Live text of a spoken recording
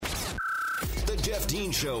Jeff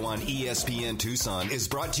Dean Show on ESPN Tucson is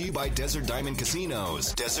brought to you by Desert Diamond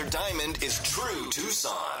Casinos. Desert Diamond is true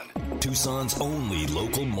Tucson. Tucson's only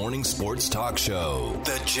local morning sports talk show.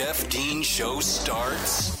 The Jeff Dean Show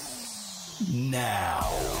starts now.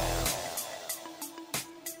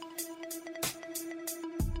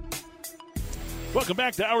 Welcome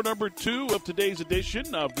back to hour number 2 of today's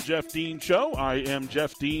edition of the Jeff Dean Show. I am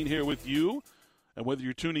Jeff Dean here with you. And whether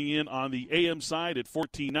you're tuning in on the AM side at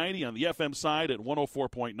 1490, on the FM side at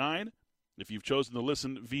 104.9, if you've chosen to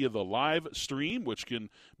listen via the live stream, which can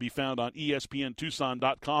be found on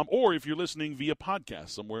ESPNTucson.com, or if you're listening via podcast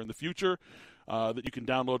somewhere in the future that you can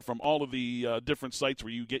download from all of the different sites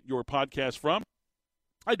where you get your podcast from,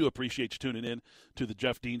 I do appreciate you tuning in to the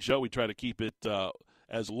Jeff Dean Show. We try to keep it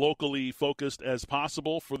as locally focused as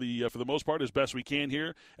possible for the most part, as best we can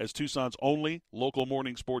here, as Tucson's only local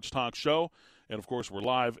morning sports talk show. And, of course, we're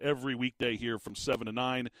live every weekday here from 7 to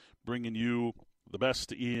 9, bringing you the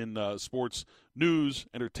best in sports news,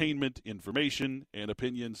 entertainment, information, and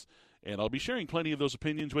opinions. And I'll be sharing plenty of those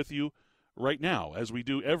opinions with you right now, as we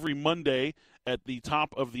do every Monday at the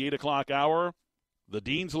top of the 8 o'clock hour, the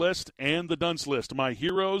Dean's List and the Dunce List, my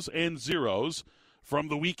heroes and zeros from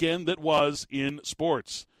the weekend that was in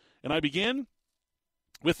sports. And I begin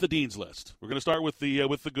with the Dean's List. We're going to start with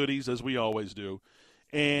the goodies, as we always do.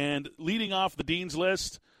 And leading off the Dean's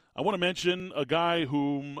List, I want to mention a guy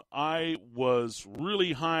whom I was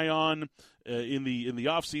really high on in the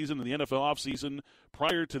offseason, in the NFL offseason,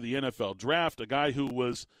 prior to the NFL draft, a guy who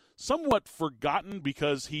was somewhat forgotten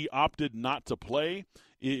because he opted not to play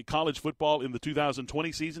college football in the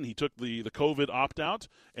 2020 season. He took the COVID opt-out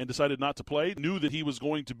and decided not to play, knew that he was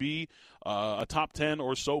going to be a top 10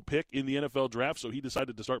 or so pick in the NFL draft, so he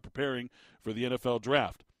decided to start preparing for the NFL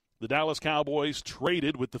draft. The Dallas Cowboys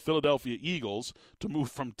traded with the Philadelphia Eagles to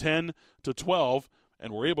move from 10 to 12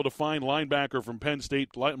 and were able to find linebacker from Penn State,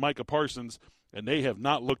 Micah Parsons, and they have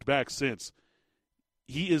not looked back since.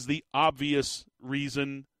 He is the obvious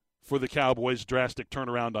reason for the Cowboys' drastic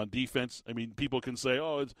turnaround on defense. I mean, people can say,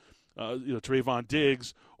 oh, it's Trayvon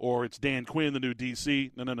Diggs or it's Dan Quinn, the new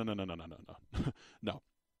DC. No. No.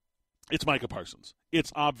 It's Micah Parsons.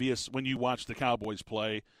 It's obvious when you watch the Cowboys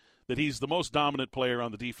play that he's the most dominant player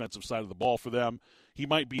on the defensive side of the ball for them. He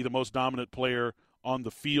might be the most dominant player on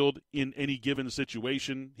the field in any given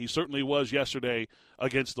situation. He certainly was yesterday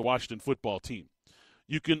against the Washington football team.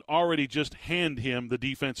 You can already just hand him the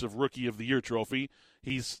Defensive Rookie of the Year trophy.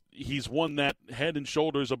 He's won that head and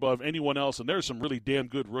shoulders above anyone else, and there's some really damn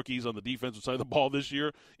good rookies on the defensive side of the ball this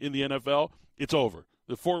year in the NFL. It's over.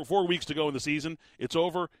 The four weeks to go in the season, it's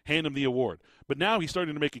over. Hand him the award. But now he's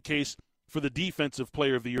starting to make a case for the Defensive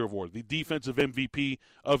Player of the Year award, the Defensive MVP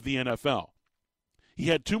of the NFL. He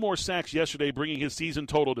had 2 more sacks yesterday, bringing his season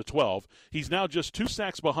total to 12. He's now just 2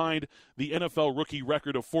 sacks behind the NFL rookie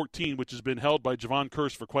record of 14, which has been held by Javon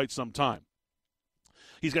Kearse for quite some time.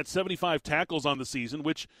 He's got 75 tackles on the season,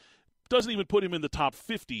 which doesn't even put him in the top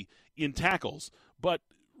 50 in tackles. But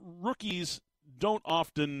rookies don't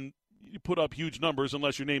often put up huge numbers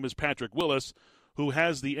unless your name is Patrick Willis, who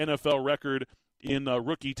has the NFL record in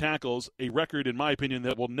rookie tackles, a record, in my opinion,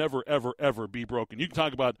 that will never, ever, ever be broken. You can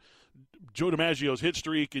talk about Joe DiMaggio's hit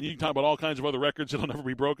streak, and you can talk about all kinds of other records that will never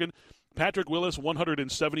be broken. Patrick Willis,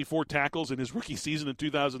 174 tackles in his rookie season in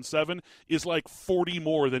 2007, is like 40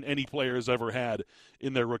 more than any player has ever had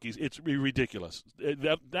in their rookies. It's ridiculous.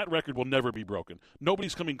 That record will never be broken.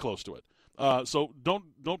 Nobody's coming close to it. So don't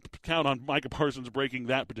count on Micah Parsons breaking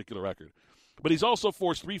that particular record. But he's also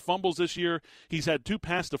forced 3 fumbles this year. He's had 2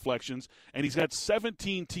 pass deflections, and he's got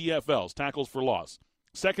 17 TFLs, tackles for loss,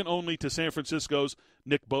 second only to San Francisco's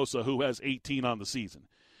Nick Bosa, who has 18 on the season.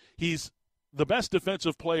 He's the best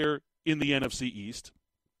defensive player in the NFC East.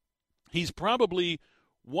 He's probably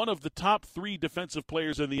one of the top 3 defensive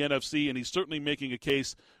players in the NFC, and he's certainly making a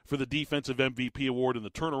case for the Defensive MVP award and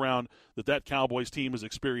the turnaround that Cowboys team has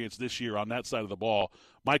experienced this year on that side of the ball.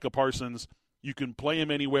 Micah Parsons, you can play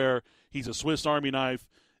him anywhere. He's a Swiss Army knife.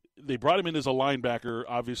 They brought him in as a linebacker.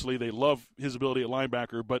 Obviously, they love his ability at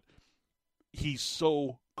linebacker, but he's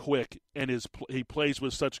so quick, and he plays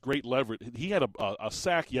with such great leverage. He had a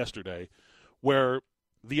sack yesterday where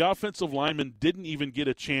the offensive lineman didn't even get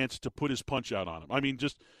a chance to put his punch out on him. I mean,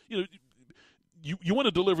 just, you want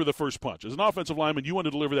to deliver the first punch. As an offensive lineman, you want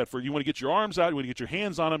to deliver that first. You want to get your arms out. You want to get your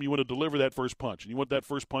hands on him. You want to deliver that first punch, and you want that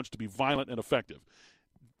first punch to be violent and effective.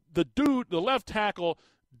 The left tackle,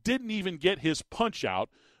 didn't even get his punch out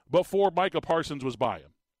before Micah Parsons was by him.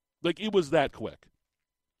 Like, it was that quick.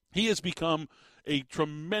 He has become a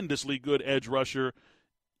tremendously good edge rusher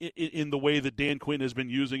in the way that Dan Quinn has been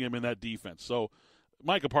using him in that defense. So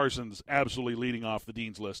Micah Parsons absolutely leading off the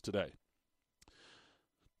Dean's List today.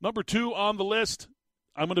 Number 2 on the list,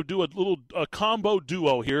 I'm going to do a combo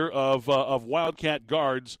duo here of Wildcat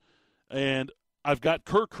guards, and I've got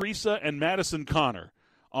Kerr Kriisa and Madison Connor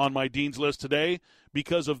on my Dean's List today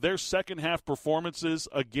because of their second-half performances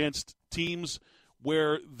against teams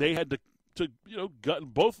where they had to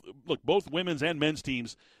gut both women's and men's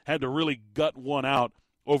teams had to really gut one out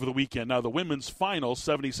over the weekend. Now, the women's final,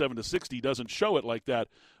 77-60, doesn't show it like that,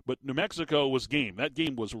 but New Mexico was game. That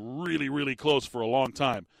game was really, really close for a long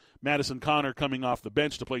time. Madison Connor coming off the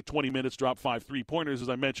bench to play 20 minutes, drop 5 3-pointers, as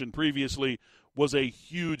I mentioned previously, was a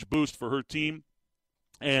huge boost for her team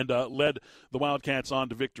and led the Wildcats on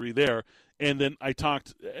to victory there. And then I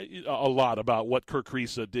talked a lot about what Kerr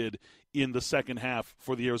Kriisa did in the second half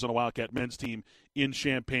for the Arizona Wildcat men's team in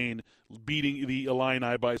Champaign, beating the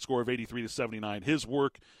Illini by a score of 83-79. His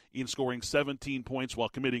work in scoring 17 points while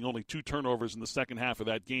committing only 2 turnovers in the second half of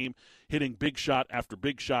that game, hitting big shot after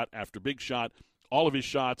big shot after big shot. All of his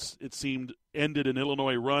shots, it seemed, ended an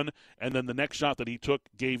Illinois run, and then the next shot that he took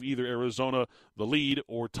gave either Arizona the lead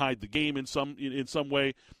or tied the game in some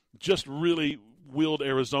way. Just really willed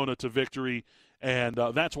Arizona to victory, and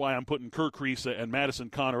that's why I'm putting Kerr Kriisa and Madison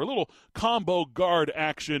Connor, a little combo guard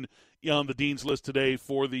action on the Dean's List today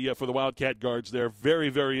for the Wildcat guards. They're very,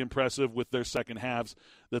 very impressive with their second halves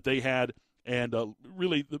that they had, and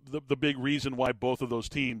really the big reason why both of those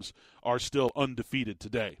teams are still undefeated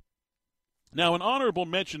today. Now, an honorable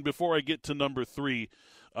mention before I get to number 3,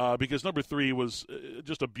 because number 3 was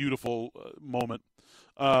just a beautiful moment.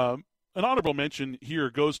 An honorable mention here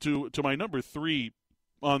goes to my number 3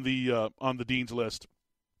 on the Dean's List.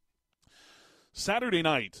 Saturday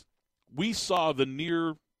night, we saw the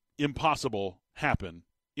near impossible happen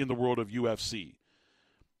in the world of UFC.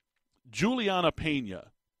 Juliana Pena,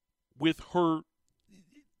 with her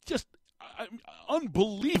just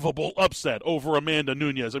unbelievable upset over Amanda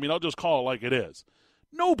Nunes. I mean, I'll just call it like it is.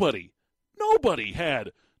 Nobody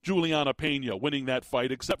had Juliana Pena winning that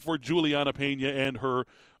fight except for Juliana Pena and her,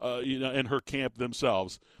 and her camp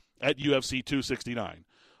themselves at UFC 269.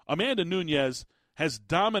 Amanda Nunes has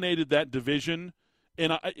dominated that division,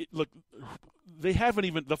 and look,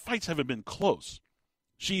 the fights haven't been close.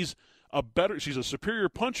 She's a superior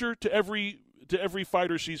puncher to every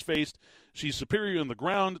fighter she's faced. She's superior on the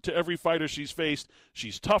ground to every fighter she's faced.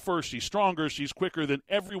 She's tougher, she's stronger, she's quicker than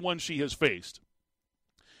everyone she has faced.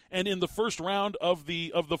 And in the first round of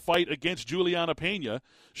the fight against Juliana Pena,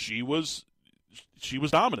 she was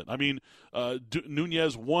dominant. I mean,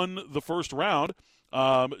 Nunes won the first round.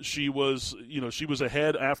 She was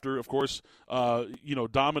ahead after, of course,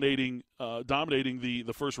 dominating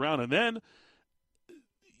the first round, and then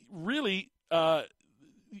really, and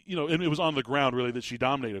it was on the ground really that she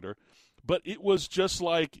dominated her. But it was just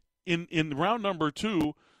like in round number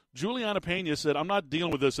 2, Juliana Pena said, "I'm not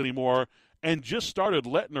dealing with this anymore," and just started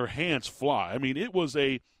letting her hands fly. I mean, it was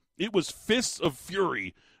fists of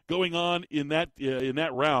fury going on in that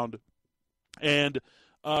round, and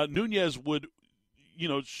Nunes would.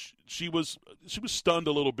 She was stunned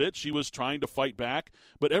a little bit. She was trying to fight back,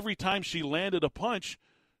 but every time she landed a punch,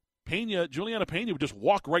 Juliana Pena would just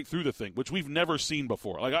walk right through the thing, which we've never seen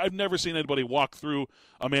before. Like, I've never seen anybody walk through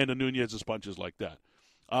Amanda Nunes' punches like that.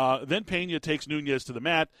 Then Pena takes Nunes to the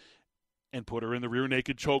mat and put her in the rear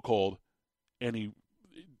naked chokehold, and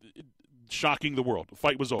shocking the world. The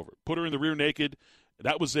fight was over. Put her in the rear naked.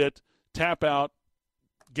 That was it. Tap out.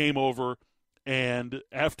 Game over. And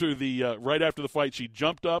right after the fight, she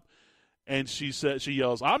jumped up and she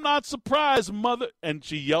yells, "I'm not surprised, mother!" And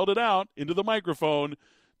she yelled it out into the microphone,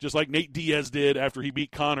 just like Nate Diaz did after he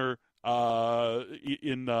beat Conor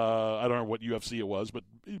in I don't know what UFC it was, but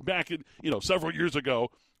back in several years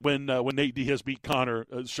ago when Nate Diaz beat Conor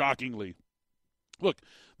shockingly. Look,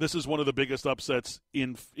 this is one of the biggest upsets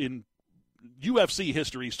in UFC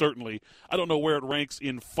history, certainly. I don't know where it ranks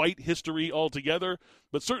in fight history altogether,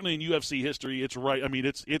 but certainly in UFC history, it's right. I mean,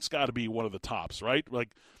 it's got to be one of the tops, right?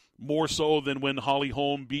 Like, more so than when Holly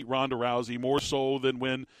Holm beat Ronda Rousey, more so than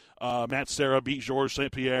when Matt Serra beat Georges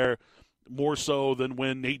St-Pierre, more so than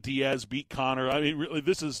when Nate Diaz beat Conor. I mean, really,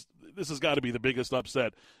 this has got to be the biggest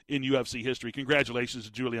upset in UFC history. Congratulations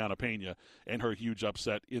to Juliana Pena and her huge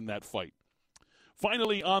upset in that fight.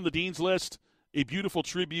 Finally, on the Dean's List, a beautiful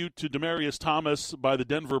tribute to Demaryius Thomas by the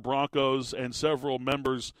Denver Broncos and several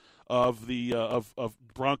members of the of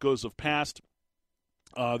Broncos of past.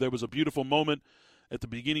 There was a beautiful moment at the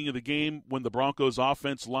beginning of the game when the Broncos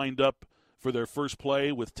offense lined up for their first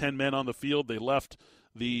play with 10 men on the field. They left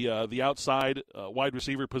the outside wide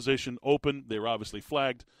receiver position open. They were obviously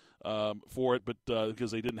flagged for it, but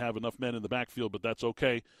because they didn't have enough men in the backfield, but that's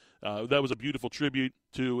okay. That was a beautiful tribute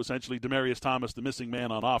to essentially Demaryius Thomas, the missing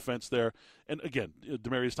man on offense there. And again,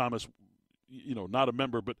 Demaryius Thomas, not a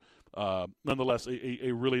member, but nonetheless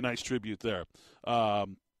a really nice tribute there. All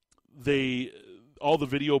the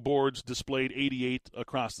video boards displayed 88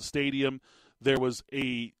 across the stadium. There was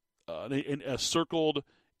a circled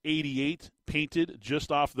 88 painted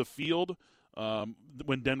just off the field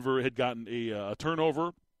when Denver had gotten a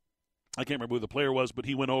turnover. I can't remember who the player was, but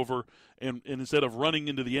he went over and instead of running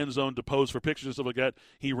into the end zone to pose for pictures and stuff like that,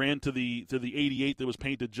 he ran to the 88 that was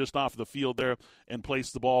painted just off the field there and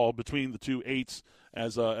placed the ball between the two eights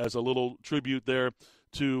as a little tribute there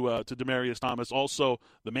to Demaryius Thomas. Also,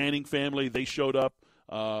 the Manning family, they showed up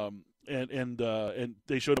and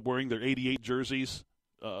they showed up wearing their 88 jerseys.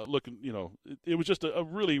 Looking, it was just a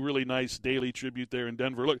really, really nice daily tribute there in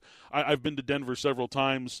Denver. Look, I've been to Denver several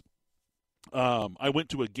times. I went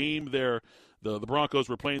to a game there. The Broncos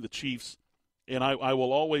were playing the Chiefs, and I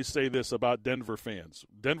will always say this about Denver fans.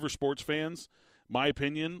 Denver sports fans, my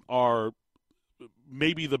opinion, are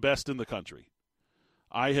maybe the best in the country.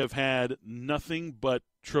 I have had nothing but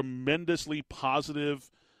tremendously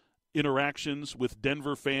positive interactions with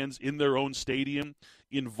Denver fans in their own stadium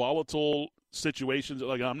in volatile situations.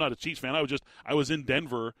 Like, I'm not a Chiefs fan. I was in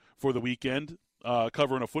Denver for the weekend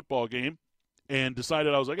covering a football game and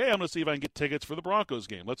decided, I was like, hey, I'm going to see if I can get tickets for the Broncos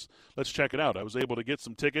game. Let's check it out. I was able to get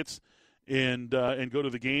some tickets and go to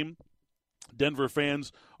the game. Denver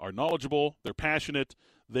fans are knowledgeable. They're passionate.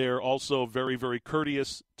 They're also very, very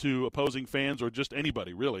courteous to opposing fans or just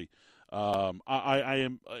anybody, really. I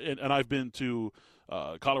am, and I've been to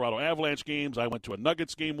Colorado Avalanche games. I went to a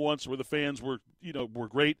Nuggets game once where the fans were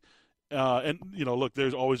great. Look,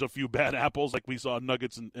 there's always a few bad apples, like we saw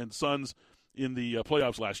Nuggets and Suns in the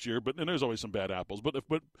playoffs last year. And there's always some bad apples. But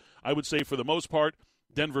I would say for the most part,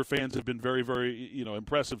 Denver fans have been very, very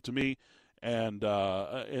impressive to me. And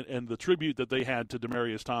the tribute that they had to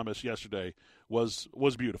Demaryius Thomas yesterday was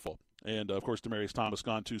beautiful. And of course, Demaryius Thomas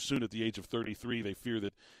gone too soon at the age of 33. They fear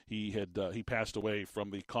that he passed away from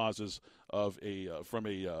the causes of a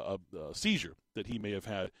seizure that he may have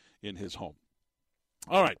had in his home.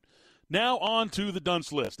 All right. Now on to the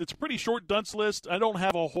dunce list. It's a pretty short dunce list. I don't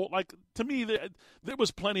have a whole, to me, there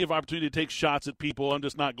was plenty of opportunity to take shots at people. I'm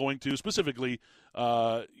just not going to. Specifically,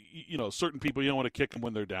 certain people, you don't want to kick them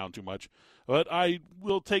when they're down too much. But I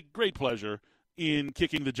will take great pleasure in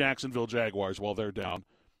kicking the Jacksonville Jaguars while they're down.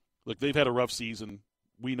 Look, they've had a rough season.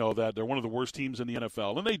 We know that. They're one of the worst teams in the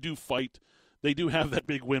NFL. And they do fight. They do have that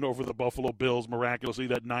big win over the Buffalo Bills, miraculously,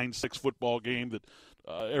 that 9-6 football game that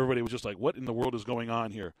everybody was just like, what in the world is going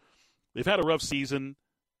on here? They've had a rough season.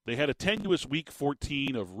 They had a tenuous Week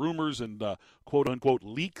 14 of rumors and quote-unquote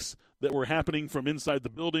leaks that were happening from inside the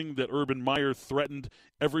building that Urban Meyer threatened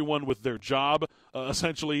everyone with their job,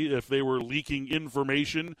 essentially, if they were leaking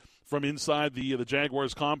information from inside the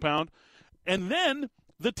Jaguars compound. And then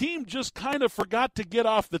the team just kind of forgot to get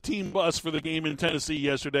off the team bus for the game in Tennessee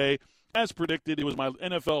yesterday. As predicted, it was my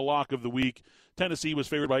NFL lock of the week. Tennessee was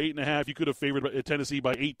favored by 8.5. You could have favored Tennessee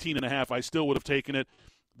by 18.5. I still would have taken it.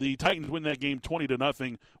 The Titans win that game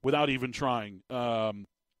 20-0 without even trying.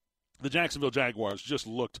 The Jacksonville Jaguars just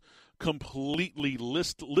looked completely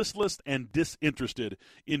listless and disinterested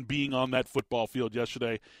in being on that football field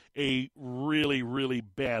yesterday. A really, really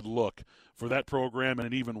bad look for that program and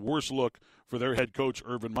an even worse look for their head coach,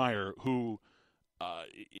 Urban Meyer, who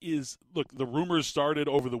the rumors started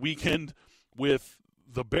over the weekend with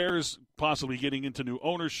the Bears possibly getting into new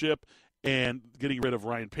ownership and getting rid of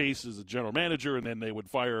Ryan Pace as the general manager, and then they would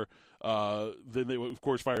fire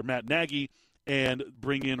Matt Nagy and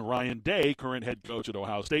bring in Ryan Day, current head coach at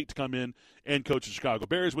Ohio State, to come in and coach the Chicago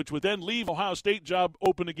Bears, which would then leave Ohio State job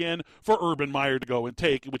open again for Urban Meyer to go and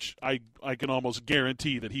take, which I can almost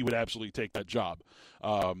guarantee that he would absolutely take that job.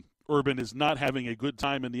 Urban is not having a good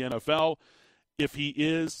time in the NFL. If he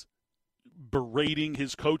is berating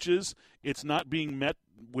his coaches, it's not being met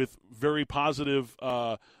with very positive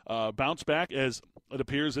bounce back, as it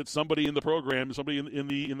appears that somebody in the program, somebody in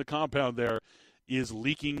the compound there, is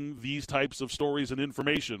leaking these types of stories and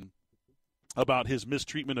information about his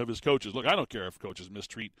mistreatment of his coaches. Look, I don't care if coaches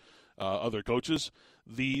mistreat other coaches.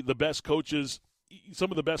 The best coaches,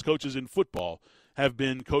 some of the best coaches in football, have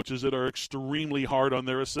been coaches that are extremely hard on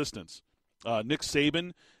their assistants. Nick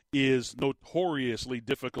Saban is notoriously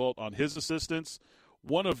difficult on his assistants.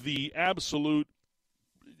 One of the absolute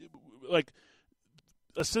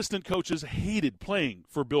assistant coaches hated playing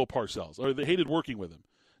for Bill Parcells, or they hated working with him,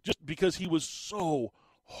 just because he was so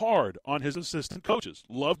hard on his assistant coaches.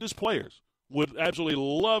 Loved his players, would absolutely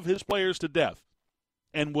love his players to death,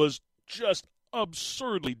 and was just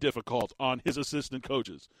absurdly difficult on his assistant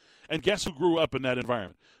coaches. And guess who grew up in that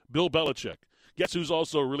environment? Bill Belichick. Guess who's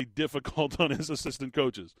also really difficult on his assistant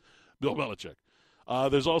coaches? Bill Belichick.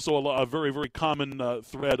 There's also a very, very common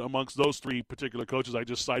thread amongst those three particular coaches I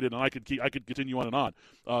just cited, and I could continue on and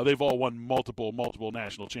on. They've all won multiple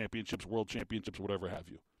national championships, world championships, whatever have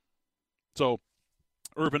you. So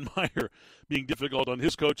Urban Meyer being difficult on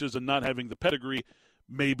his coaches and not having the pedigree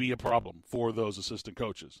may be a problem for those assistant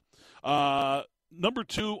coaches. Number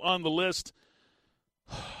 2 on the list.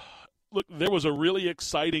 Look, there was a really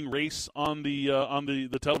exciting race on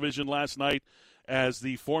the television last night as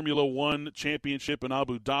the Formula One Championship in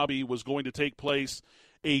Abu Dhabi was going to take place.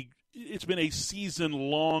 It's been a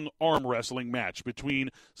season-long arm wrestling match between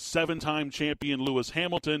 7-time champion Lewis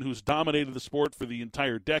Hamilton, who's dominated the sport for the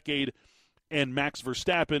entire decade, and Max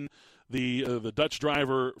Verstappen, the Dutch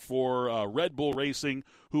driver for Red Bull Racing,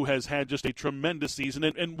 who has had just a tremendous season.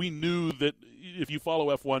 And we knew that if you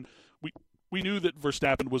follow F1, we knew that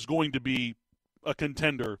Verstappen was going to be a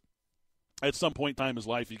contender at some point in time in his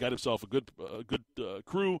life. He got himself a good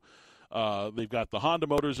crew. They've got the Honda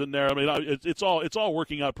motors in there. I mean, it's all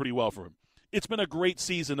working out pretty well for him. It's been a great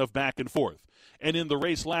season of back and forth. And in the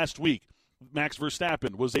race last week, Max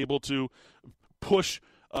Verstappen was able to push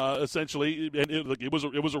essentially, and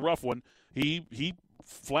it was a rough one. He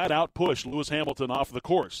flat out pushed Lewis Hamilton off the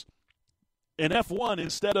course. And F1,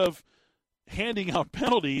 instead of handing out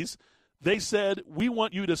penalties, they said, we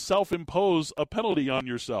want you to self-impose a penalty on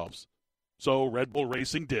yourselves. So Red Bull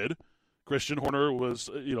Racing did. Christian Horner was,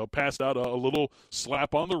 passed out a little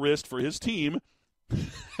slap on the wrist for his team,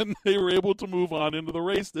 and they were able to move on into the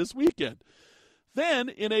race this weekend. Then,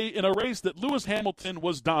 in a race that Lewis Hamilton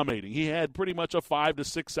was dominating, he had pretty much a 5 to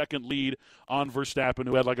 6 second lead on Verstappen,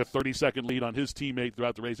 who had like a 30-second lead on his teammate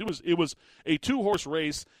throughout the race. It was a 2-horse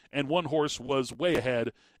race, and one horse was way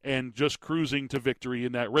ahead and just cruising to victory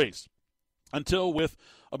in that race. Until with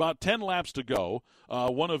about 10 laps to go,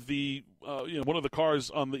 one of the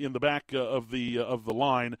cars in the back of the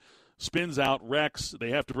line spins out, wrecks. They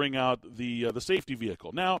have to bring out the safety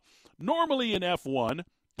vehicle. Now, normally in F1,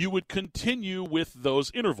 you would continue with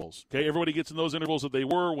those intervals. Okay, everybody gets in those intervals that they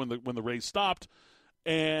were when the race stopped,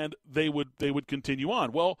 and they would continue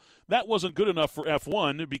on. Well, that wasn't good enough for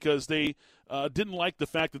F1 because they didn't like the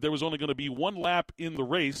fact that there was only going to be one lap in the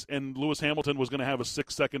race, and Lewis Hamilton was going to have a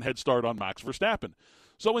 6-second head start on Max Verstappen.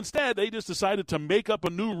 So instead, they just decided to make up a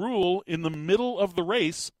new rule in the middle of the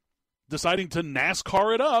race, deciding to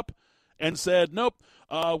NASCAR it up, and said, nope,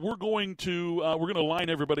 we're going to line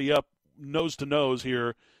everybody up nose to nose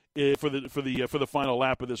here for the final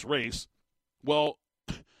lap of this race. Well,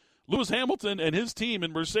 Lewis Hamilton and his team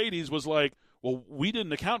in Mercedes was like, well, we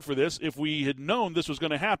didn't account for this. If we had known this was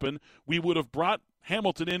going to happen, we would have brought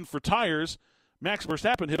Hamilton in for tires. Max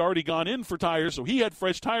Verstappen had already gone in for tires, so he had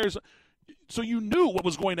fresh tires. So you knew what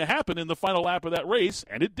was going to happen in the final lap of that race,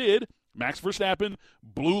 and it did. Max Verstappen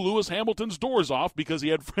blew Lewis Hamilton's doors off because he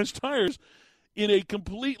had fresh tires in a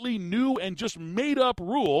completely new and just made-up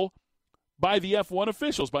rule by the F1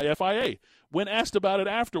 officials, by FIA. When asked about it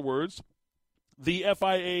afterwards, the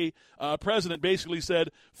FIA president basically said,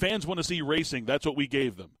 fans want to see racing. That's what we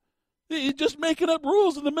gave them. Just making up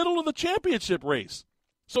rules in the middle of the championship race.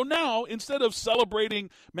 So now, instead of celebrating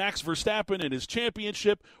Max Verstappen and his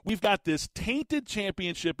championship, we've got this tainted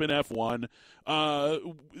championship in F1.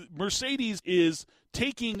 Mercedes is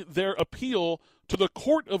taking their appeal to the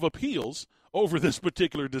Court of Appeals over this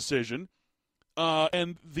particular decision.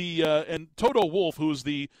 And Toto Wolff, who's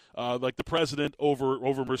the president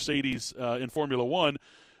over Mercedes in Formula One,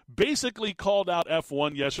 basically called out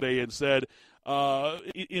F1 yesterday and said,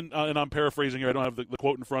 and I'm paraphrasing here, I don't have the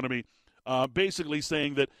quote in front of me, basically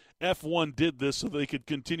saying that F1 did this so they could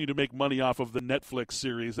continue to make money off of the Netflix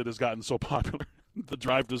series that has gotten so popular, The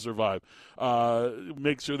Drive to Survive.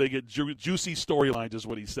 Make sure they get juicy storylines is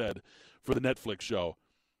what he said for the Netflix show.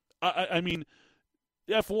 I mean,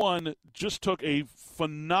 F1 just took a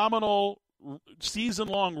phenomenal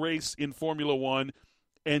season-long race in Formula One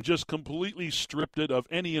and just completely stripped it of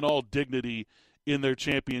any and all dignity in their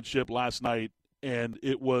championship last night, and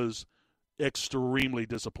it was extremely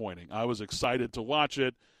disappointing. I was excited to watch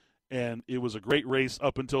it, and it was a great race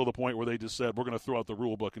up until the point where they just said, we're going to throw out the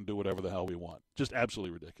rule book and do whatever the hell we want. Just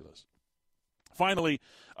absolutely ridiculous. Finally,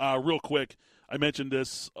 real quick, I mentioned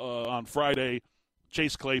this on Friday,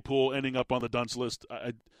 Chase Claypool ending up on the dunce list.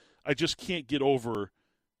 I just can't get over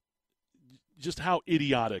just how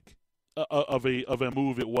idiotic of a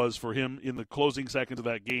move it was for him in the closing seconds of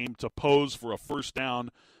that game to pose for a first down,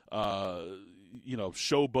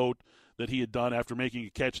 showboat that he had done after making a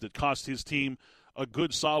catch that cost his team a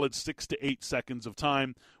good solid 6 to 8 seconds of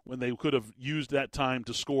time when they could have used that time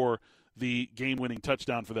to score the game-winning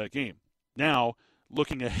touchdown for that game. Now,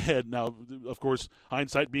 looking ahead, now, of course,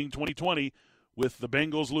 hindsight being 2020, with the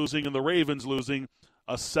Bengals losing and the Ravens losing,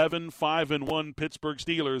 a 7-5-1 Pittsburgh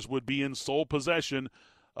Steelers would be in sole possession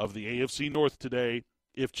of the AFC North today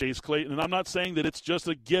if Chase Clayton, and I'm not saying that it's just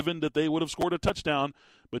a given that they would have scored a touchdown,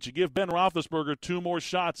 but you give Ben Roethlisberger 2 more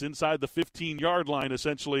shots inside the 15-yard line,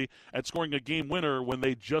 essentially, at scoring a game winner when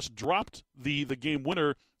they just dropped the game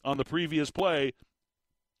winner on the previous play.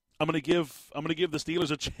 I'm going to give the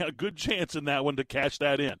Steelers a good chance in that one to cash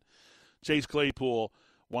that in. Chase Claypool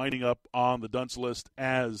winding up on the dunce list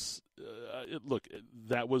as look,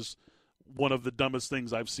 that was one of the dumbest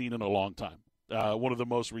things I've seen in a long time. One of the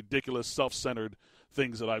most ridiculous, self-centered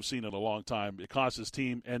things that I've seen in a long time. It cost his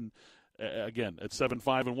team, and again, at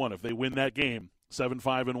 7-5-1, if they win that game,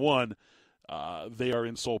 7-5-1, they are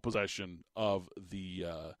in sole possession of the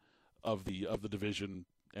division,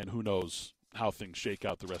 and who knows how things shake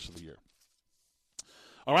out the rest of the year.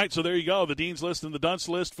 All right, so there you go, the Dean's List and the Dunce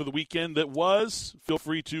List for the weekend that was. Feel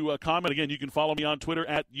free to comment. Again, you can follow me on Twitter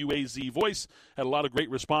at UAZVoice. Had a lot of great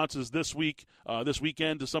responses this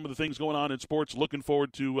weekend to some of the things going on in sports. Looking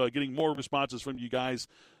forward to getting more responses from you guys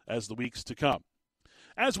as the weeks to come.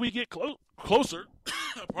 As we get closer,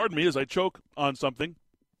 pardon me as I choke on something,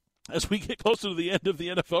 as we get closer to the end of the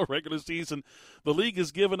NFL regular season, the league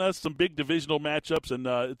has given us some big divisional matchups, and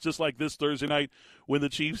it's just like this Thursday night when the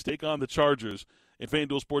Chiefs take on the Chargers. And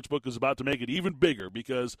FanDuel Sportsbook is about to make it even bigger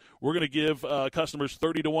because we're going to give customers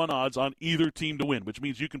 30-1 odds on either team to win, which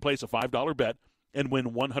means you can place a $5 bet and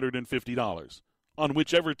win $150 on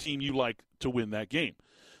whichever team you like to win that game.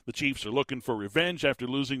 The Chiefs are looking for revenge after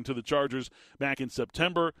losing to the Chargers back in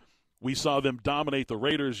September. We saw them dominate the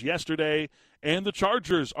Raiders yesterday, and the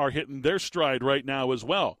Chargers are hitting their stride right now as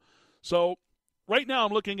well. So right now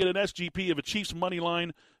I'm looking at an SGP of a Chiefs money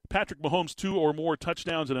line, Patrick Mahomes 2 or more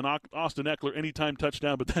touchdowns, and an Austin Eckler anytime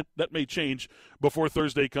touchdown, but that may change before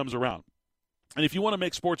Thursday comes around. And if you want to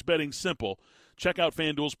make sports betting simple, check out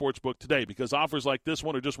FanDuel Sportsbook today, because offers like this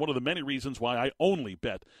one are just one of the many reasons why I only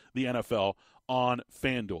bet the NFL on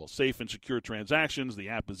FanDuel. Safe and secure transactions, the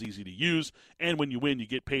app is easy to use, and when you win, you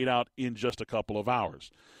get paid out in just a couple of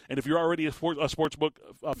hours. And if you're already a FanDuel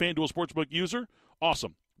Sportsbook user,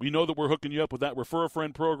 awesome. We know that we're hooking you up with that Refer a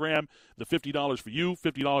Friend program, the $50 for you,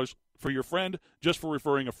 $50 for your friend, just for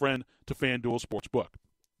referring a friend to FanDuel Sportsbook.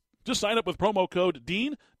 Just sign up with promo code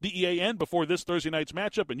DEAN, D-E-A-N, before this Thursday night's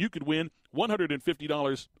matchup, and you could win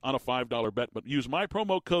 $150 on a $5 bet. But use my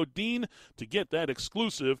promo code DEAN to get that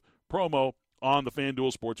exclusive promo on the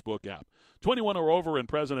FanDuel Sportsbook app. 21 or over and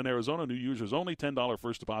present in Arizona. New users only. $10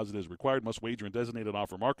 first deposit is required. Must wager in designated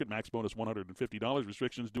offer market. Max bonus $150.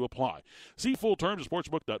 Restrictions do apply. See full terms at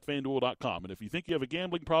sportsbook.fanduel.com. And if you think you have a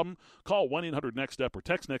gambling problem, call 1-800-NEXT-STEP or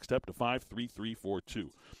text NEXT STEP to 53342.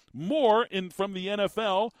 More from the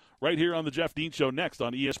NFL right here on The Jeff Dean Show next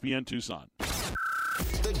on ESPN Tucson.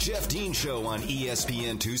 The Jeff Dean Show on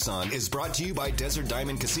ESPN Tucson is brought to you by Desert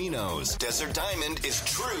Diamond Casinos. Desert Diamond is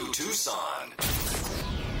true Tucson.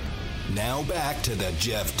 Now back to the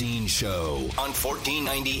Jeff Dean Show on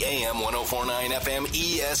 1490 AM, 104.9 FM,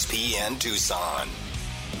 ESPN Tucson.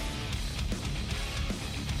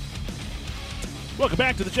 Welcome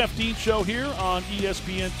back to the Jeff Dean Show here on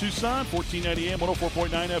ESPN Tucson, 1490 AM, 104.9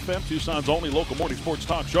 FM, Tucson's only local morning sports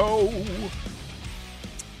talk show.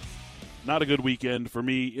 Not a good weekend for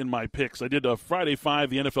me in my picks. I did a Friday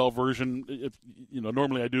 5, the NFL version.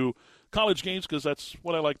 Normally I do college games because that's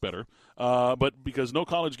what I like better. But because no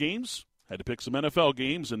college games, had to pick some NFL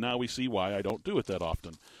games, and now we see why I don't do it that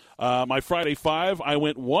often. My Friday 5, I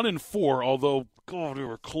went 1-4, although, God, they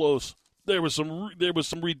were close. There was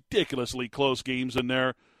some ridiculously close games in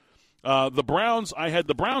there. The Browns, I had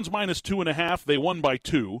the Browns minus 2.5. They won by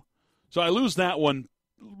 2. So I lose that one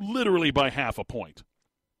literally by half a point.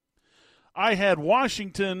 I had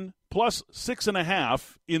Washington plus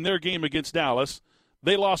 6.5 in their game against Dallas.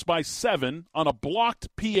 They lost by 7 on a blocked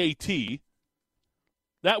PAT.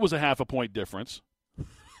 That was a half a point difference.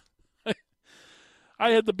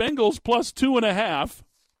 I had the Bengals plus 2.5.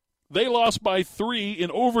 They lost by 3 in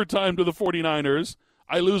overtime to the 49ers.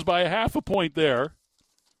 I lose by a half a point there.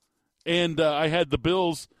 And I had the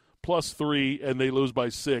Bills plus 3, and they lose by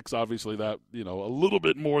 6. Obviously, that, a little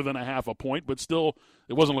bit more than a half a point, but still,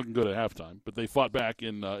 it wasn't looking good at halftime. But they fought back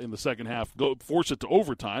in the second half, force it to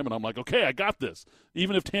overtime, and I'm like, okay, I got this.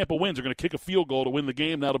 Even if Tampa wins, they're going to kick a field goal to win the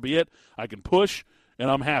game. That'll be it. I can push,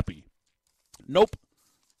 and I'm happy. Nope.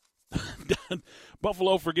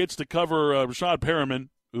 Buffalo forgets to cover Rashad Perriman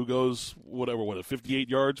who goes 58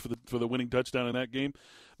 yards for the winning touchdown in that game.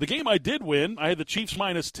 The game I did win, I had the Chiefs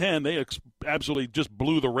minus 10. They absolutely just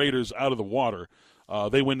blew the Raiders out of the water.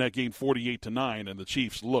 They win that game 48-9, and the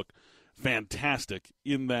Chiefs look fantastic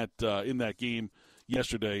in that game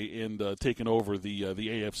yesterday and taking over the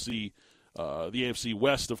AFC. The AFC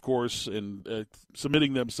West, of course, and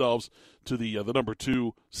submitting themselves to the number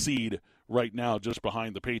 2 seed right now, just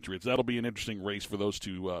behind the Patriots. That'll be an interesting race for those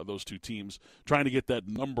two teams, trying to get that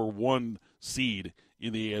number 1 seed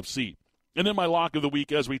in the AFC. And then my lock of the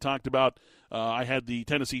week, as we talked about, I had the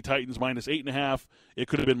Tennessee Titans minus 8.5. It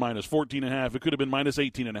could have been minus 14.5. It could have been minus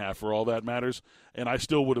 18.5 for all that matters. And I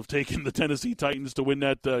still would have taken the Tennessee Titans to win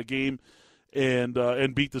that game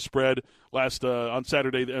and beat the spread. On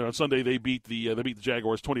Sunday they beat the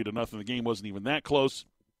Jaguars 20-0. The game wasn't even that close.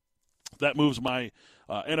 That moves my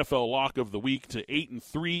NFL lock of the week to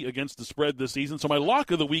 8-3 against the spread this season. So my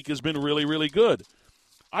lock of the week has been really, really good.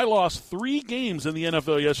 I lost 3 games in the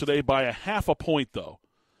NFL yesterday by a half a point, though,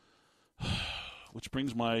 which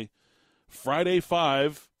brings my Friday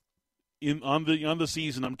 5 on the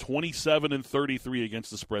season. I'm 27-33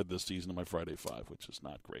 against the spread this season on my Friday 5, which is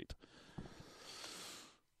not great.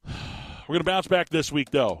 We're going to bounce back this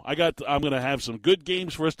week, though. I'm going to have some good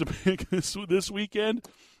games for us to pick this weekend.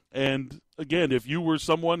 And, again, if you were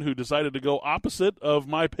someone who decided to go opposite of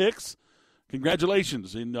my picks,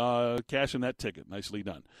 congratulations in cashing that ticket. Nicely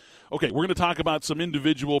done. Okay, we're going to talk about some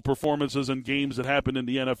individual performances and games that happened in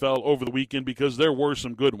the NFL over the weekend because there were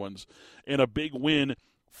some good ones. And a big win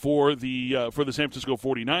for the San Francisco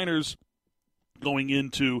 49ers going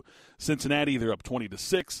into Cincinnati. They're up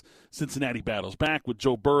 20-6. Cincinnati battles back with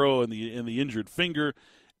Joe Burrow and the injured finger.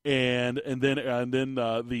 And then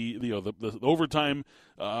the overtime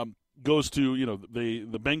goes to,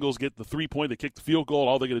 the Bengals get the 3-point, they kick the field goal.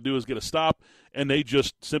 All they got to do is get a stop, and they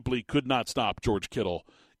just simply could not stop George Kittle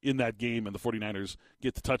in that game, and the 49ers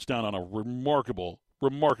get the touchdown on a remarkable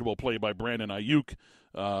play by Brandon Ayuk,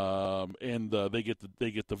 and they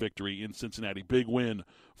get the victory in Cincinnati. Big win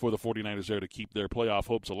for the 49ers there to keep their playoff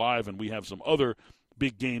hopes alive, and we have some other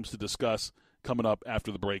big games to discuss coming up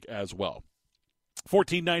after the break as well.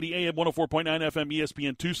 1490 AM, 104.9 FM,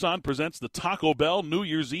 ESPN Tucson presents the Taco Bell New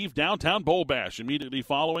Year's Eve Downtown Bowl Bash, immediately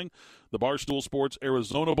following the Barstool Sports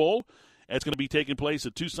Arizona Bowl. It's going to be taking place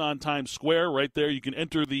at Tucson Times Square. Right there, you can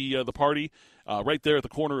enter the party. Right there at the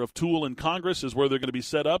corner of Toole and Congress is where they're going to be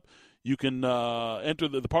set up. You can enter.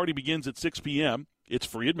 The party begins at 6 p.m. It's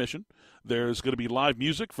free admission. There's going to be live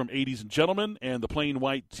music from 80s and Gentlemen and the Plain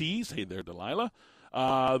White Tees. Hey there, Delilah.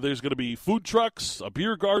 There's going to be food trucks, a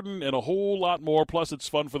beer garden, and a whole lot more. Plus, it's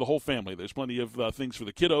fun for the whole family. There's plenty of things for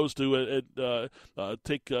the kiddos to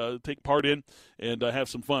take part in and have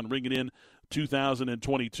some fun. Ringing in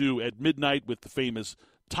 2022 at midnight with the famous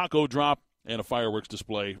taco drop and a fireworks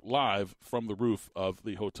display live from the roof of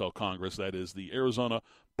the Hotel Congress. That is the Arizona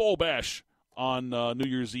Bowl Bash on New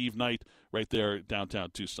Year's Eve night right there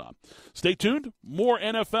downtown Tucson. Stay tuned. More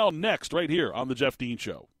NFL next right here on The Jeff Dean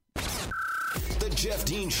Show. The Jeff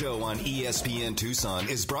Dean Show on ESPN Tucson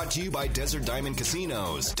is brought to you by Desert Diamond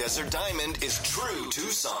Casinos. Desert Diamond is true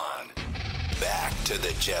Tucson. Back to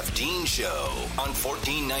the Jeff Dean Show on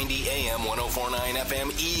 1490 AM, 104.9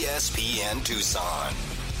 FM, ESPN Tucson.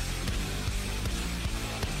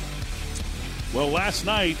 Well, last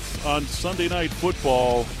night on Sunday Night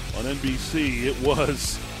Football on NBC, it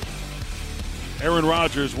was Aaron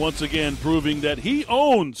Rodgers once again proving that he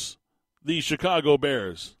owns the Chicago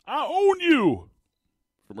Bears. I own you.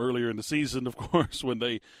 From earlier in the season, of course, when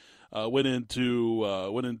they went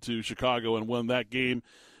into Chicago and won that game.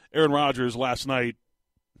 Aaron Rodgers last night,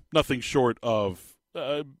 nothing short of,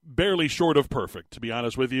 barely short of perfect, to be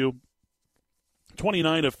honest with you.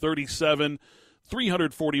 29 of 37,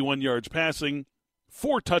 341 yards passing,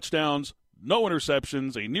 4 touchdowns, no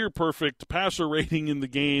interceptions, a near-perfect passer rating in the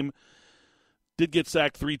game. Did get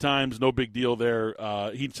sacked 3 times, no big deal there.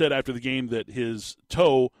 He said after the game that his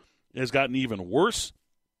toe has gotten even worse,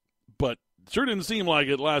 but sure didn't seem like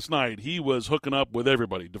it last night. He was hooking up with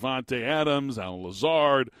everybody. Devontae Adams, Allen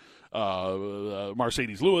Lazard,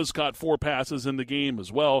 Mercedes Lewis caught 4 passes in the game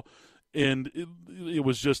as well. And it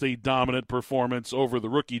was just a dominant performance over the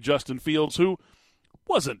rookie Justin Fields, who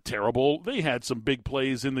wasn't terrible. They had some big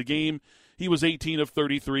plays in the game. He was 18 of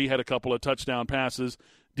 33, had a couple of touchdown passes,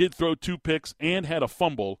 did throw 2 picks, and had a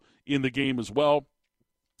fumble in the game as well.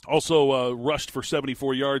 Also rushed for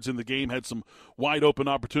 74 yards in the game, had some wide-open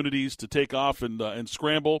opportunities to take off and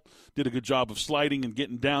scramble. Did a good job of sliding and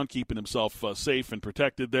getting down, keeping himself safe and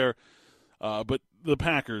protected there. But the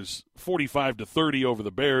Packers, 45-30 over the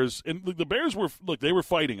Bears. And the Bears they were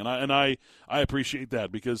fighting, and I appreciate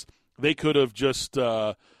that because they could have just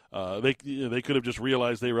they could have just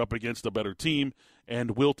realized they were up against a better team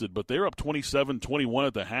and wilted. But they were up 27-21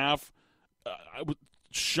 at the half. I was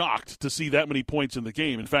shocked to see that many points in the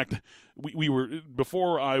game. In fact, we were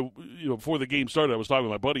before the game started, I was talking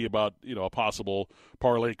with my buddy about a possible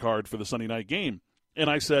parlay card for the Sunday night game, and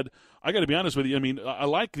I said, I got to be honest with you. I mean, I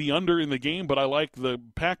like the under in the game, but I like the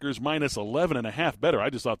Packers minus 11.5 better. I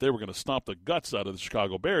just thought they were going to stomp the guts out of the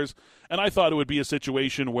Chicago Bears, and I thought it would be a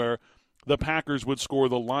situation where the Packers would score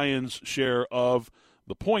the Lions' share of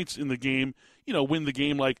the points in the game, win the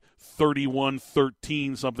game like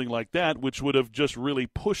 31-13, something like that, which would have just really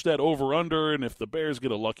pushed that over-under. And if the Bears get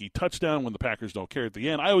a lucky touchdown when the Packers don't care at the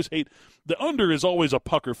end, I always hate – the under is always a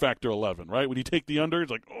pucker factor 11, right? When you take the under,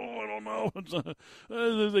 it's like, I don't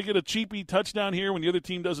know. They get a cheapy touchdown here. When the other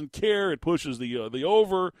team doesn't care, it pushes the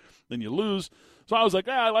over, then you lose. So I was like,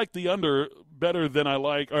 I like the under better than I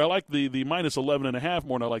like the minus 11.5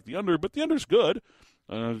 more than I like the under, but the under's good.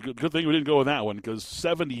 Good thing we didn't go with that one, because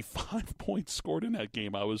 75 points scored in that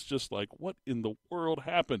game. I was just like, what in the world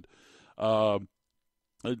happened? A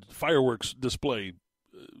fireworks display,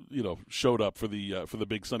 showed up for the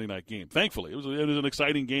big Sunday night game. Thankfully, it was an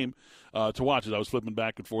exciting game to watch as I was flipping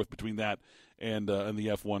back and forth between that and the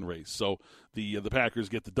F1 race. So the Packers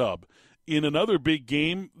get the dub. In another big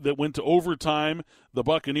game that went to overtime, the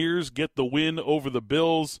Buccaneers get the win over the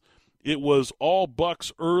Bills. It was all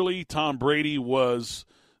Bucs early. Tom Brady was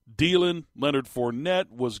dealing. Leonard Fournette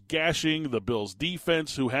was gashing the Bills'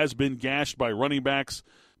 defense, who has been gashed by running backs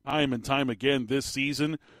time and time again this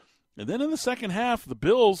season. And then in the second half, the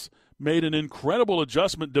Bills made an incredible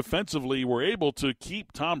adjustment defensively, were able to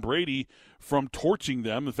keep Tom Brady from torching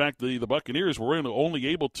them. In fact, the Buccaneers were only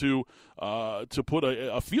able to put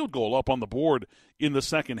a field goal up on the board in the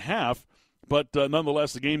second half. But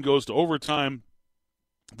nonetheless, the game goes to overtime.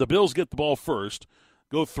 The Bills get the ball first,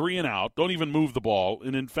 go 3 and out, don't even move the ball.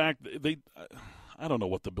 And, in fact, I don't know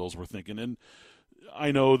what the Bills were thinking. And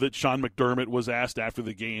I know that Sean McDermott was asked after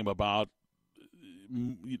the game about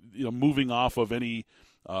moving off of any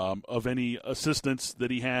assistance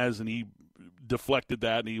that he has, and he deflected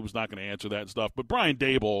that, and he was not going to answer that and stuff. But Brian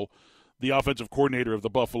Daboll, the offensive coordinator of the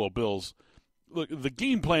Buffalo Bills, look, the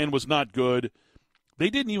game plan was not good. They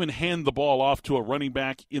didn't even hand the ball off to a running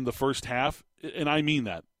back in the first half, and I mean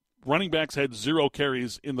that. Running backs had 0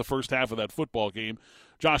 carries in the first half of that football game.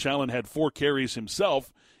 Josh Allen had 4 carries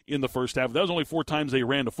himself in the first half. That was only 4 times they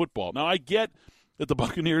ran the football. Now, I get that the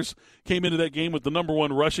Buccaneers came into that game with the number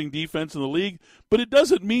 1 rushing defense in the league, but it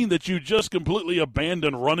doesn't mean that you just completely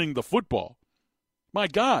abandon running the football. My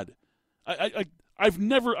God, I've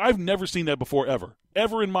never seen that before,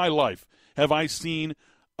 ever in my life have I seen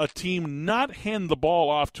a team not hand the ball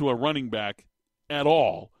off to a running back at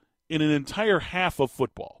all in an entire half of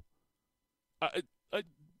football.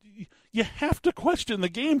 You have to question the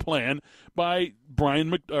game plan by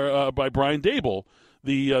Brian Daboll,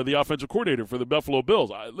 the offensive coordinator for the Buffalo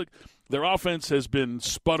Bills. Look, their offense has been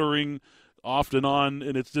sputtering off and on,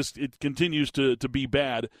 and it continues to be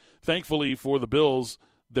bad. Thankfully for the Bills,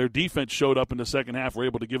 their defense showed up in the second half, were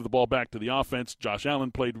able to give the ball back to the offense. Josh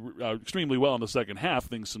Allen played extremely well in the second half.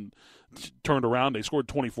 Things turned around. They scored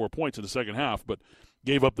 24 points in the second half, but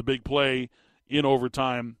gave up the big play in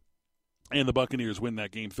overtime, and the Buccaneers win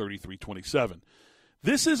that game 33-27.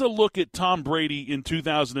 This is a look at Tom Brady in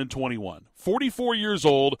 2021. 44 years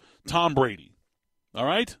old, Tom Brady. All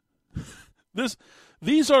right?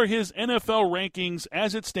 These are his NFL rankings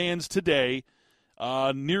as it stands today,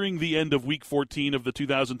 nearing the end of Week 14 of the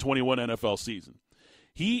 2021 NFL season.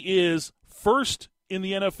 He is first in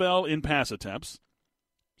the NFL in pass attempts.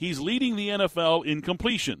 He's leading the NFL in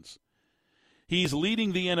completions. He's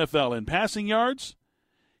leading the NFL in passing yards.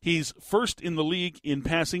 He's first in the league in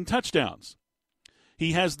passing touchdowns.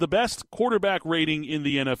 He has the best quarterback rating in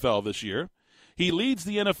the NFL this year. He leads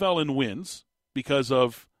the NFL in wins because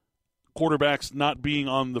of quarterbacks not being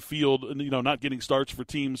on the field, not getting starts for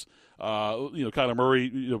teams. Kyler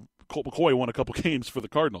Murray, Colt McCoy won a couple games for the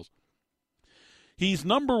Cardinals. He's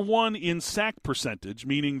number 1 in sack percentage,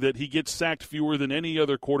 meaning that he gets sacked fewer than any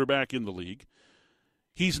other quarterback in the league.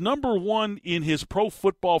 He's number 1 in his Pro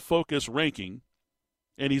Football Focus ranking,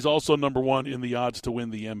 and he's also number 1 in the odds to win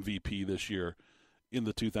the MVP this year in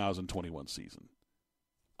the 2021 season.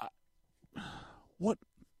 What?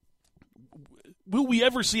 Will we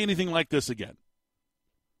ever see anything like this again?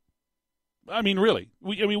 I mean, really.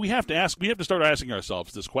 We have to start asking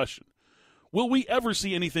ourselves this question. Will we ever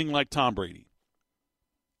see anything like Tom Brady?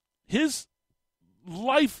 His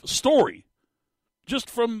life story, just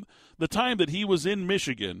from the time that he was in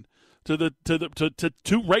Michigan to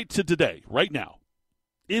right to today, right now,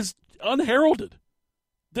 is unheralded.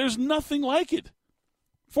 There's nothing like it.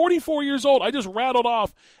 44 years old. I just rattled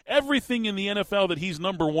off everything in the NFL that he's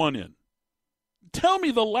number one in. Tell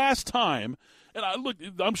me the last time, and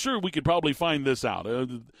I'm sure we could probably find this out.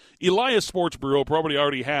 Elias Sports Bureau probably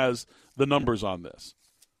already has the numbers on this.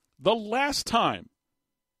 The last time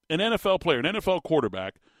an NFL player, an NFL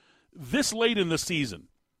quarterback, this late in the season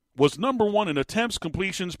was number one in attempts,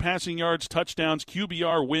 completions, passing yards, touchdowns,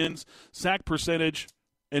 QBR, wins, sack percentage,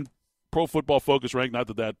 and Pro Football Focus rank, not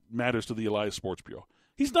that that matters to the Elias Sports Bureau.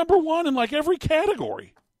 He's number one in like every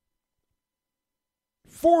category.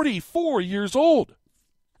 44 years old.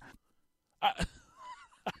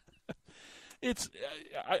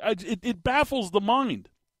 It baffles the mind.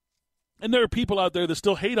 And there are people out there that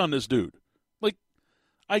still hate on this dude. Like,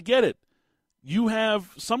 I get it. You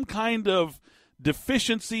have some kind of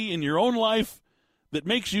deficiency in your own life that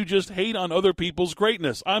makes you just hate on other people's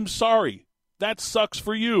greatness. I'm sorry. That sucks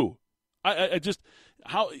for you.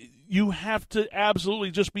 How you have to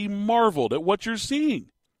absolutely just be marveled at what you're seeing.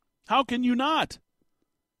 How can you not?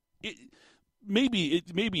 Maybe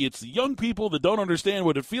it's the young people that don't understand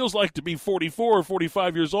what it feels like to be 44 or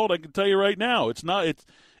 45 years old. I can tell you right now, it's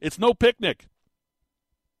no picnic.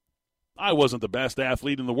 I wasn't the best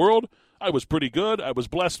athlete in the world. I was pretty good. I was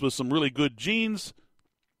blessed with some really good genes.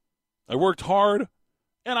 I worked hard,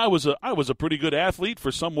 and I was a pretty good athlete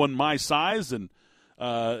for someone my size. And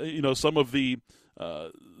some of the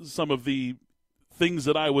things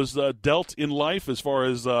that I was dealt in life, as far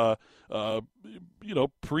as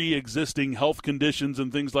pre-existing health conditions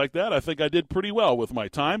and things like that, I think I did pretty well with my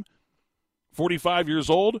time. 45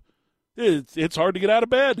 years old, it's hard to get out of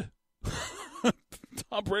bed.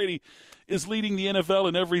 Tom Brady is leading the NFL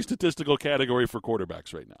in every statistical category for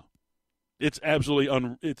quarterbacks right now. It's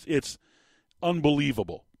absolutely it's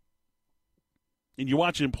unbelievable. And you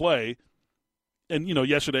watch him play, and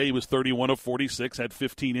yesterday he was 31 of 46, had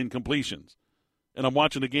 15 incompletions. And I'm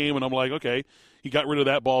watching the game, and I'm like, okay, he got rid of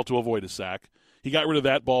that ball to avoid a sack. He got rid of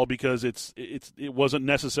that ball because it wasn't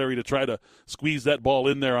necessary to try to squeeze that ball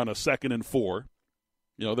in there on a 2nd and 4.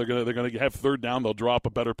 They're gonna have 3rd down. They'll drop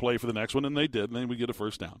a better play for the next one, and they did. And then we get a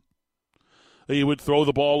 1st down. He would throw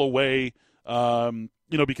the ball away,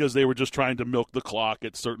 because they were just trying to milk the clock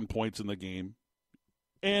at certain points in the game.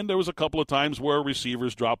 And there was a couple of times where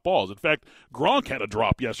receivers dropped balls. In fact, Gronk had a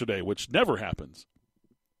drop yesterday, which never happens.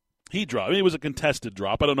 He dropped. It was a contested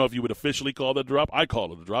drop. I don't know if you would officially call that a drop. I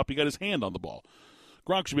call it a drop. He got his hand on the ball.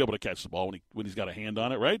 Gronk should be able to catch the ball when he's got a hand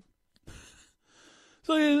on it, right?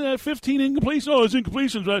 So 15 incompletions. Oh, it's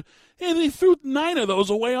incompletions. Right? And they threw 9 of those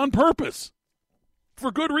away on purpose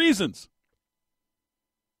for good reasons.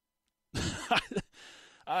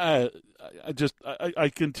 I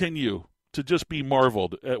continue to just be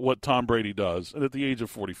marveled at what Tom Brady does. And at the age of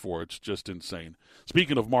 44, it's just insane.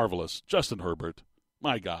 Speaking of marvelous, Justin Herbert,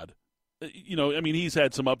 my God. He's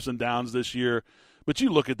had some ups and downs this year, but you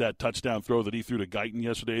look at that touchdown throw that he threw to Guyton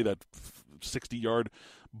yesterday, that 60-yard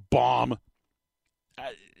bomb.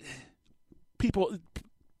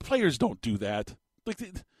 Players don't do that. Like,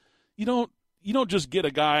 you don't just get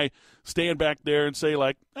a guy stand back there and say,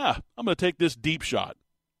 like, I'm going to take this deep shot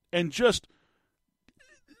and just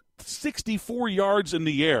 64 yards in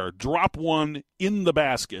the air, drop one in the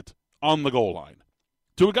basket on the goal line.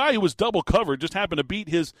 To a guy who was double covered, just happened to beat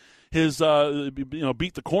beat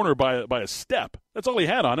the corner by a step. That's all he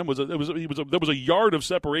had on him. There was a yard of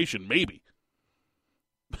separation, maybe.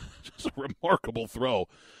 Just a remarkable throw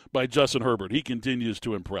by Justin Herbert. He continues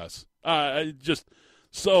to impress. Just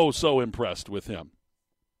so impressed with him.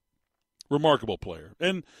 Remarkable player.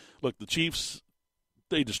 And look, the Chiefs,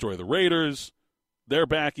 they destroy the Raiders. They're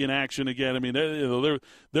back in action again. I mean,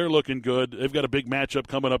 they're looking good. They've got a big matchup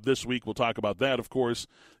coming up this week. We'll talk about that, of course.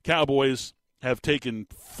 Cowboys have taken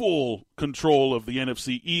full control of the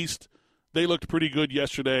NFC East. They looked pretty good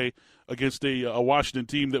yesterday against a Washington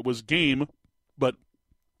team that was game, but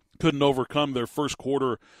couldn't overcome their first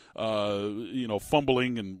quarter,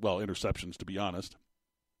 fumbling and, interceptions, to be honest.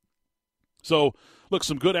 So, look,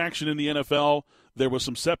 some good action in the NFL. There was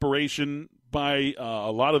some separation by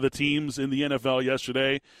a lot of the teams in the NFL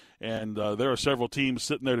yesterday, and there are several teams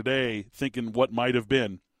sitting there today thinking what might have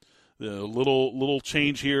been. A little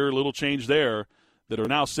change here, little change there, that are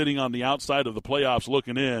now sitting on the outside of the playoffs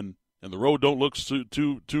looking in, and the road don't look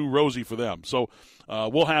too rosy for them. So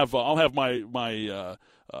I'll have my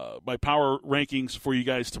power rankings for you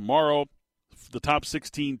guys tomorrow, the top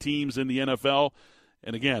 16 teams in the NFL,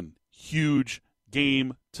 and again, huge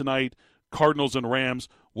game tonight, Cardinals and Rams.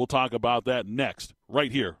 We'll talk about that next, right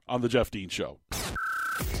here on The Jeff Dean Show.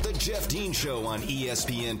 The Jeff Dean Show on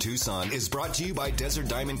ESPN Tucson is brought to you by Desert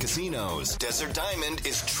Diamond Casinos. Desert Diamond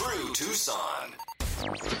is true Tucson.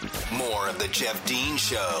 More of the Jeff Dean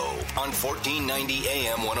Show on 1490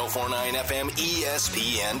 AM 104.9 FM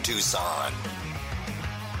ESPN Tucson.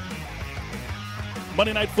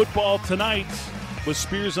 Monday Night Football tonight with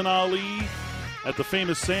Spears and Ali at the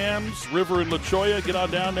famous Sam's River in La Cholla. Get on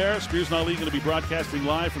down there. Spears and Ali going to be broadcasting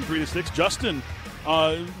live from 3 to 6. Justin,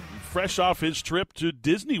 fresh off his trip to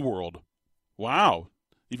Disney World. Wow.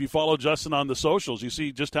 If you follow Justin on the socials, you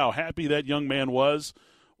see just how happy that young man was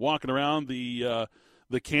walking around the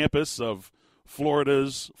campus of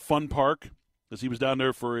Florida's Fun Park as he was down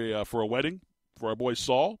there for a wedding for our boy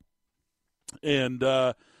Saul. And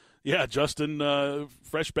Justin,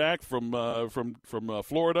 fresh back from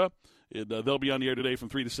Florida. They'll be on the air today from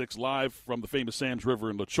 3 to 6 live from the famous Sam's River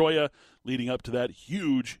in La Cholla, leading up to that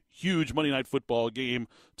huge Monday Night Football game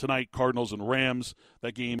tonight, Cardinals and Rams.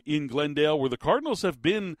 That game in Glendale, where the Cardinals have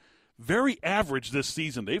been very average this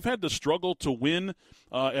season. They've had to struggle to win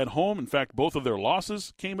at home. In fact, both of their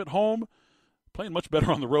losses came at home. Playing much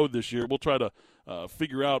better on the road this year. We'll try to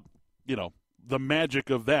figure out, the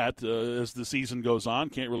magic of that as the season goes on.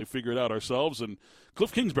 Can't really figure it out ourselves. And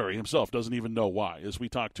Cliff Kingsbury himself doesn't even know why. As we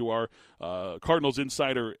talk to our Cardinals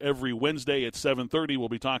insider every Wednesday at 7:30, we'll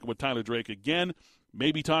be talking with Tyler Drake again,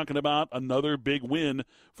 maybe talking about another big win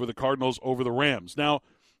for the Cardinals over the Rams. Now,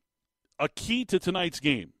 a key to tonight's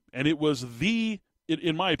game, and it was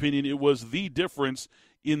in my opinion, it was the difference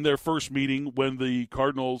in their first meeting when the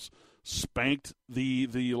Cardinals spanked the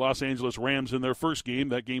Los Angeles Rams in their first game.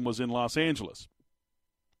 That game was in Los Angeles.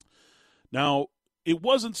 Now, it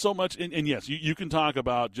wasn't so much, and yes, you can talk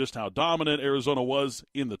about just how dominant Arizona was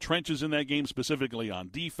in the trenches in that game, specifically on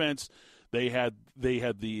defense. They had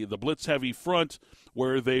the blitz-heavy front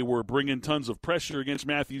where they were bringing tons of pressure against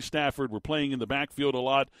Matthew Stafford, were playing in the backfield a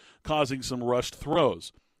lot, causing some rushed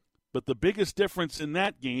throws. But the biggest difference in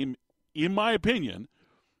that game, in my opinion,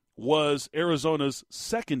 was Arizona's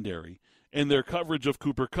secondary and their coverage of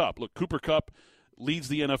Cooper Kupp. Look, Cooper Kupp leads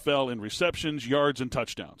the NFL in receptions, yards, and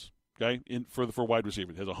touchdowns. Okay, for wide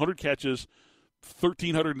receiver, he has 100 catches,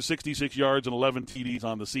 1,366 yards, and 11 TDs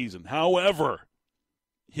on the season. However,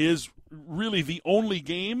 the only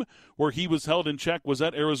game where he was held in check was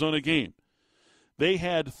that Arizona game. They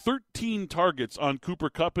had 13 targets on Cooper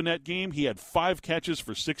Kupp in that game. He had 5 catches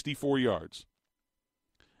for 64 yards.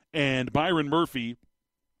 And Byron Murphy,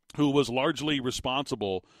 who was largely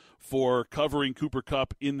responsible for covering Cooper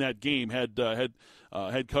Kupp in that game, had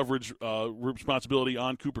coverage responsibility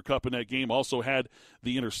on Cooper Kupp in that game, also had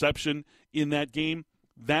the interception in that game.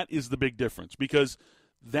 That is the big difference, because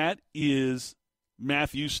that is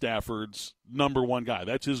Matthew Stafford's number one guy.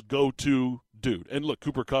 That's his go-to dude. And look,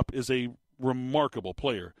 Cooper Kupp is a remarkable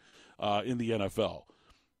player in the NFL.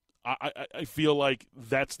 I feel like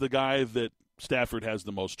that's the guy that Stafford has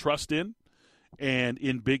the most trust in. And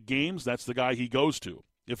in big games, that's the guy he goes to.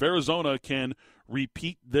 If Arizona can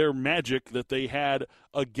repeat their magic that they had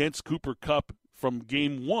against Cooper Kupp from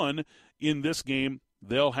game one in this game,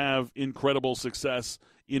 they'll have incredible success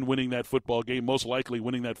in winning that football game, most likely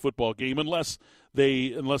winning that football game, unless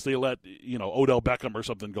they let Odell Beckham or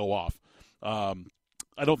something go off.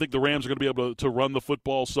 I don't think the Rams are going to be able to run the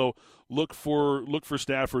football, so look for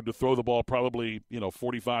Stafford to throw the ball probably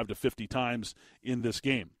 45 to 50 times in this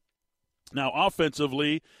game. Now,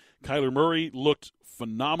 offensively, Kyler Murray looked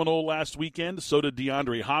phenomenal last weekend. So did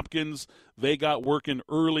DeAndre Hopkins. They got working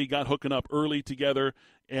early, got hooking up early together,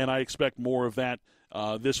 and I expect more of that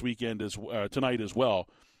this weekend tonight as well.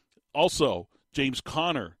 Also, James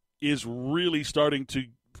Conner is really starting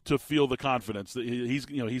to feel the confidence that he's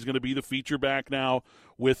going to be the feature back now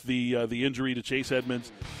with the injury to Chase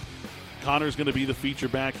Edmonds. Connor's going to be the feature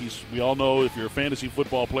back. We all know, if you're a fantasy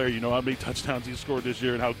football player, you know how many touchdowns he's scored this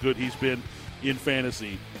year and how good he's been in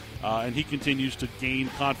fantasy. And he continues to gain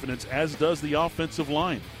confidence, as does the offensive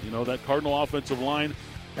line. That Cardinal offensive line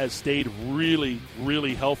has stayed really,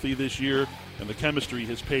 really healthy this year, and the chemistry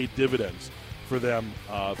has paid dividends for them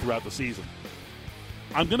throughout the season.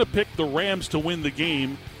 I'm going to pick the Rams to win the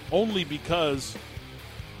game only because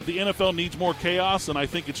the NFL needs more chaos, and I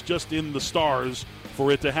think it's just in the stars for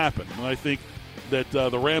it to happen. And I think that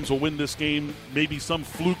the Rams will win this game. Maybe some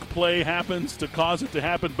fluke play happens to cause it to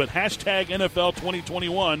happen, but hashtag NFL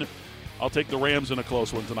 2021, I'll take the Rams in a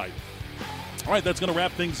close one tonight. All right, that's going to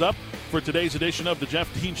wrap things up for today's edition of the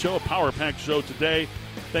Jeff Dean Show, a power-packed show today.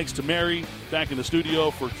 Thanks to Mary back in the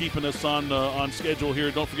studio for keeping us on schedule here.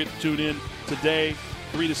 Don't forget to tune in today,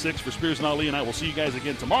 3 to 6 for Spears and Ali, and I will see you guys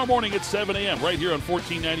again tomorrow morning at 7 a.m. right here on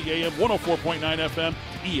 1490 AM, 104.9 FM,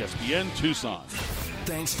 ESPN Tucson.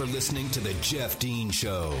 Thanks for listening to the Jeff Dean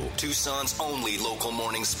Show, Tucson's only local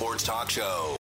morning sports talk show.